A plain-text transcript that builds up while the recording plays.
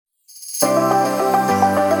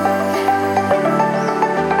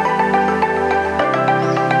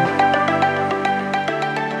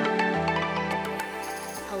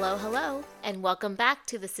Welcome back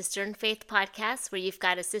to the Sister in Faith podcast, where you've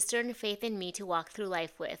got a sister in faith in me to walk through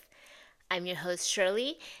life with. I'm your host,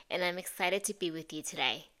 Shirley, and I'm excited to be with you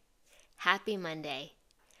today. Happy Monday.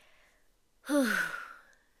 Whew.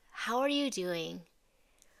 How are you doing?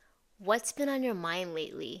 What's been on your mind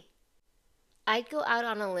lately? I'd go out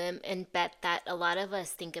on a limb and bet that a lot of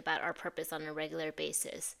us think about our purpose on a regular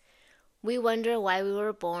basis. We wonder why we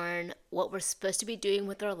were born, what we're supposed to be doing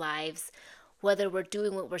with our lives, whether we're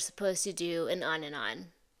doing what we're supposed to do, and on and on.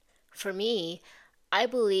 For me, I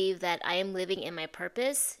believe that I am living in my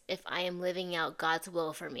purpose if I am living out God's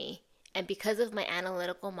will for me. And because of my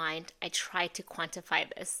analytical mind, I try to quantify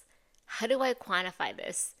this. How do I quantify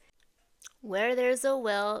this? Where there's a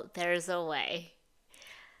will, there's a way.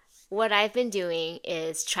 What I've been doing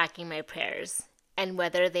is tracking my prayers and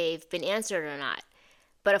whether they've been answered or not.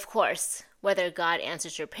 But of course, whether God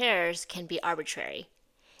answers your prayers can be arbitrary.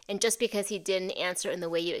 And just because he didn't answer in the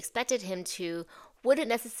way you expected him to, wouldn't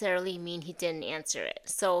necessarily mean he didn't answer it.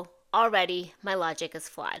 So already my logic is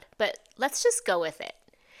flawed. But let's just go with it.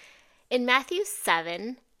 In Matthew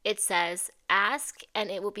 7, it says, "Ask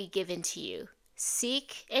and it will be given to you.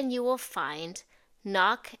 Seek and you will find.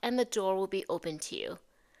 Knock and the door will be open to you."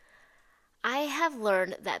 I have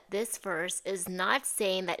learned that this verse is not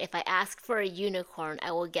saying that if I ask for a unicorn,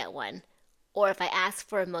 I will get one, or if I ask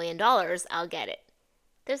for $1 million, I'll get it.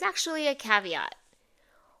 There's actually a caveat.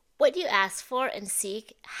 What you ask for and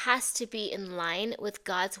seek has to be in line with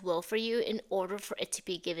God's will for you in order for it to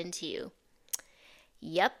be given to you.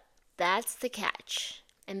 Yep, that's the catch.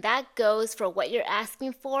 And that goes for what you're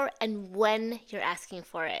asking for and when you're asking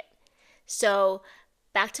for it. So,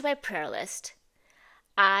 back to my prayer list.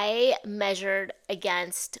 I measured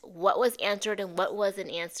against what was answered and what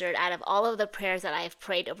wasn't answered out of all of the prayers that I've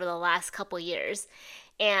prayed over the last couple years.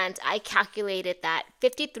 And I calculated that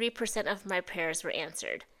 53% of my prayers were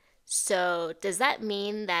answered. So does that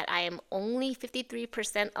mean that I am only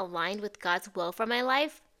 53% aligned with God's will for my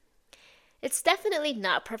life? It's definitely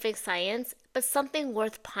not perfect science, but something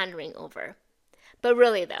worth pondering over. But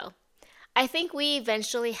really though, I think we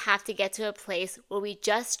eventually have to get to a place where we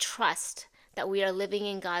just trust that we are living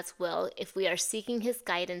in God's will if we are seeking his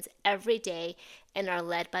guidance every day and are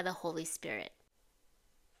led by the Holy Spirit.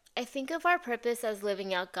 I think of our purpose as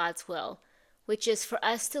living out God's will, which is for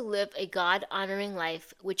us to live a God-honoring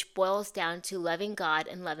life, which boils down to loving God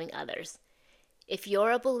and loving others. If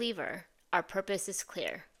you're a believer, our purpose is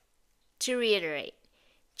clear. To reiterate,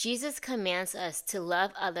 Jesus commands us to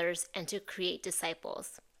love others and to create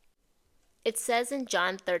disciples. It says in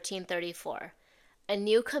John 13:34, "A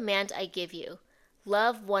new command I give you,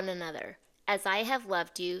 love one another. As I have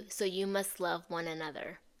loved you, so you must love one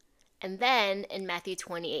another." And then in Matthew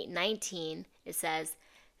 28:19, it says,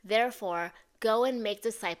 "Therefore, go and make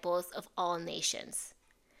disciples of all nations."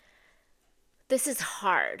 This is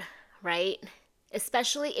hard, right?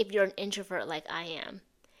 Especially if you're an introvert like I am.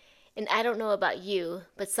 And I don't know about you,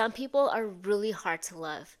 but some people are really hard to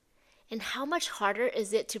love. And how much harder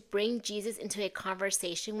is it to bring Jesus into a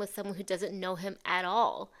conversation with someone who doesn't know him at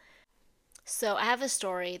all? So I have a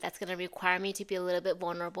story that's going to require me to be a little bit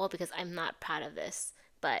vulnerable because I'm not proud of this.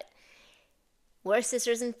 But we're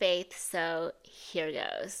sisters in faith, so here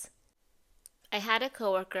goes. I had a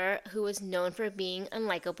coworker who was known for being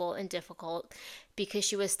unlikable and difficult because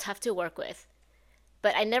she was tough to work with.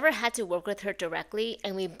 But I never had to work with her directly,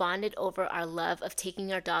 and we bonded over our love of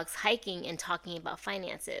taking our dogs hiking and talking about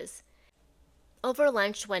finances. Over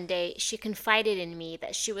lunch one day, she confided in me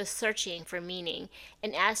that she was searching for meaning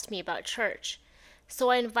and asked me about church. So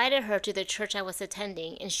I invited her to the church I was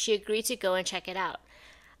attending, and she agreed to go and check it out.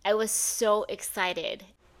 I was so excited.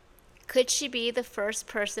 Could she be the first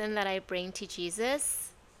person that I bring to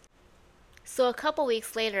Jesus? So a couple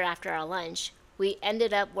weeks later after our lunch, we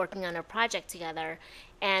ended up working on a project together,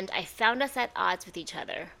 and I found us at odds with each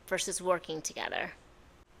other versus working together.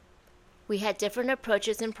 We had different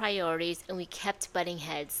approaches and priorities, and we kept butting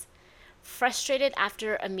heads. Frustrated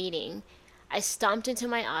after a meeting, I stomped into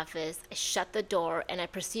my office, I shut the door, and I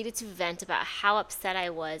proceeded to vent about how upset I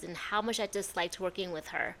was and how much I disliked working with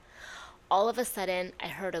her. All of a sudden, I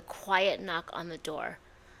heard a quiet knock on the door.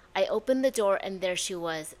 I opened the door, and there she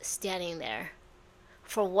was, standing there.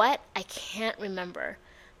 For what? I can't remember.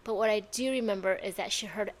 But what I do remember is that she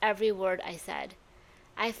heard every word I said.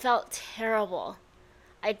 I felt terrible.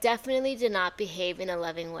 I definitely did not behave in a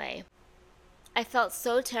loving way. I felt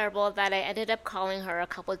so terrible that I ended up calling her a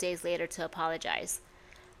couple days later to apologize.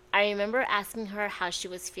 I remember asking her how she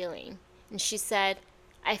was feeling, and she said,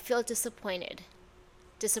 "I feel disappointed."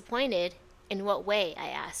 Disappointed? In what way? I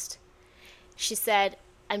asked. She said,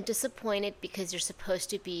 "I'm disappointed because you're supposed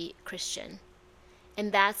to be Christian."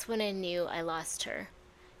 And that's when I knew I lost her.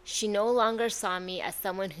 She no longer saw me as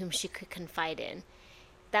someone whom she could confide in.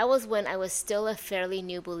 That was when I was still a fairly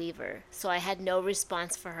new believer, so I had no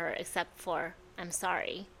response for her except for, "I'm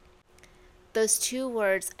sorry." Those two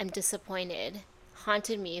words, "I'm disappointed,"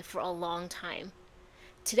 haunted me for a long time.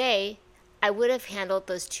 Today, I would have handled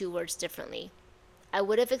those two words differently. I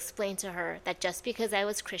would have explained to her that just because I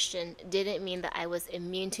was Christian didn't mean that I was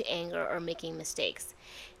immune to anger or making mistakes.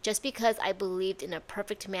 Just because I believed in a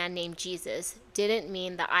perfect man named Jesus didn't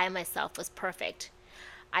mean that I myself was perfect.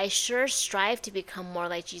 I sure strive to become more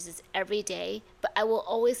like Jesus every day, but I will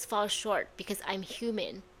always fall short because I'm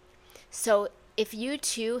human. So if you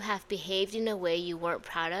too have behaved in a way you weren't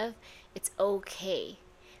proud of, it's okay.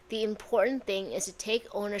 The important thing is to take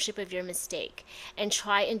ownership of your mistake and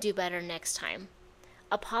try and do better next time.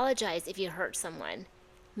 Apologize if you hurt someone.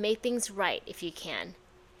 Make things right if you can.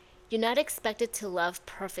 You're not expected to love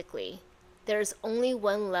perfectly. There is only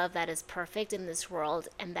one love that is perfect in this world,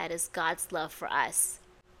 and that is God's love for us.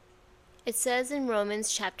 It says in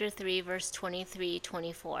Romans chapter 3, verse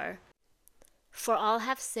 23-24, "For all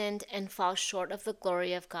have sinned and fall short of the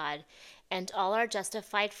glory of God, and all are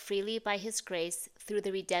justified freely by his grace through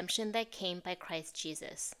the redemption that came by Christ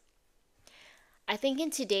Jesus." I think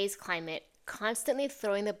in today's climate, constantly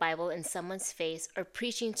throwing the Bible in someone's face or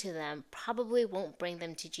preaching to them probably won't bring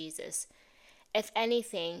them to Jesus. If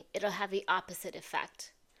anything, it'll have the opposite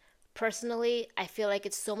effect. Personally, I feel like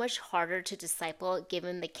it's so much harder to disciple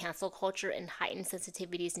given the cancel culture and heightened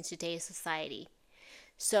sensitivities in today's society.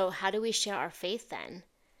 So how do we share our faith then?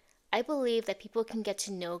 I believe that people can get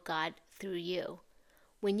to know God through you.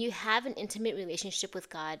 When you have an intimate relationship with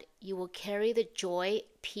God, you will carry the joy,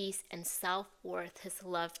 peace, and self-worth his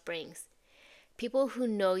love brings. People who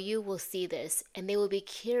know you will see this, and they will be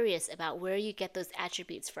curious about where you get those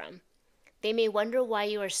attributes from. They may wonder why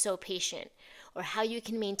you are so patient, or how you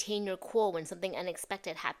can maintain your cool when something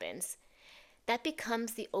unexpected happens. That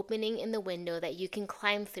becomes the opening in the window that you can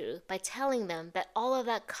climb through by telling them that all of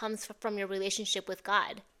that comes from your relationship with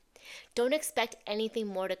God. Don't expect anything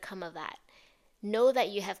more to come of that. Know that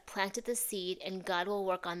you have planted the seed and God will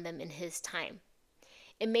work on them in his time.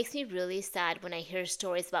 It makes me really sad when I hear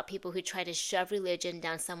stories about people who try to shove religion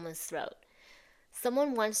down someone's throat.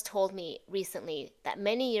 Someone once told me recently that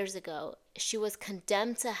many years ago, she was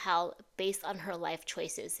condemned to hell based on her life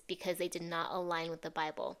choices because they did not align with the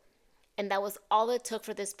Bible. And that was all it took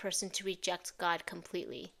for this person to reject God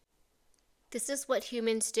completely. This is what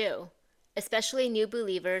humans do, especially new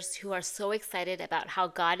believers who are so excited about how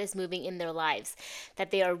God is moving in their lives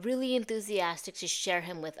that they are really enthusiastic to share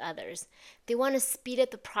him with others. They want to speed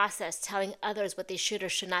up the process, telling others what they should or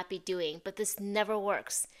should not be doing, but this never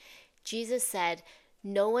works. Jesus said,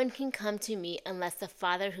 "No one can come to me unless the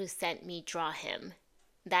Father who sent me draw him."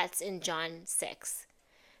 That's in John 6.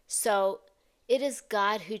 So it is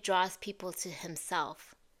God who draws people to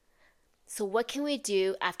himself. So what can we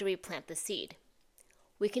do after we plant the seed?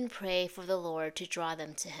 We can pray for the Lord to draw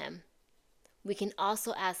them to him. We can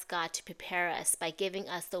also ask God to prepare us by giving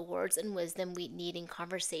us the words and wisdom we need in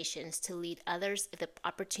conversations to lead others if the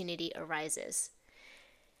opportunity arises.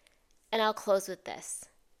 And I'll close with this.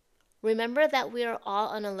 Remember that we are all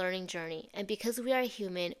on a learning journey, and because we are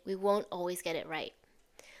human, we won't always get it right.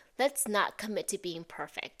 Let's not commit to being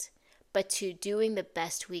perfect, but to doing the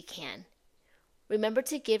best we can. Remember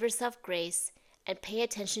to give yourself grace and pay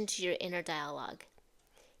attention to your inner dialogue.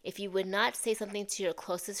 If you would not say something to your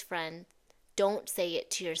closest friend, don't say it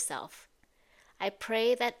to yourself. I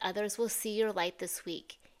pray that others will see your light this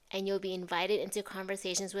week, and you'll be invited into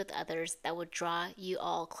conversations with others that will draw you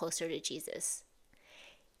all closer to Jesus.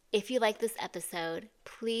 If you like this episode,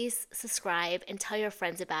 please subscribe and tell your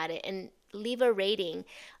friends about it and leave a rating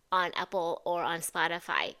on Apple or on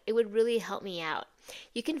Spotify. It would really help me out.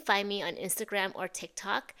 You can find me on Instagram or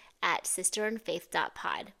TikTok at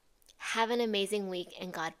sisterandfaith.pod. Have an amazing week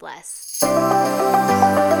and God bless.